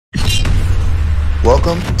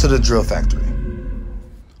Welcome to the Drill Factory.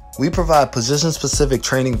 We provide position-specific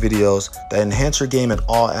training videos that enhance your game in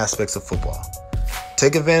all aspects of football.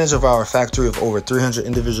 Take advantage of our factory of over 300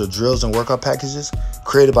 individual drills and workout packages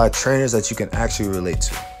created by trainers that you can actually relate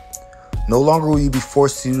to. No longer will you be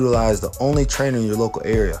forced to utilize the only trainer in your local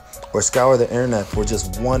area or scour the internet for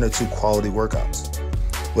just one or two quality workouts.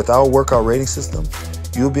 With our workout rating system,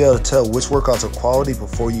 you will be able to tell which workouts are quality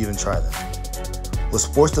before you even try them. With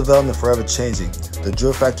sports development forever changing, the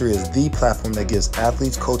Drill Factory is the platform that gives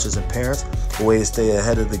athletes, coaches, and parents a way to stay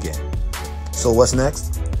ahead of the game. So what's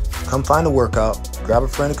next? Come find a workout, grab a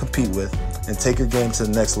friend to compete with, and take your game to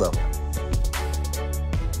the next level.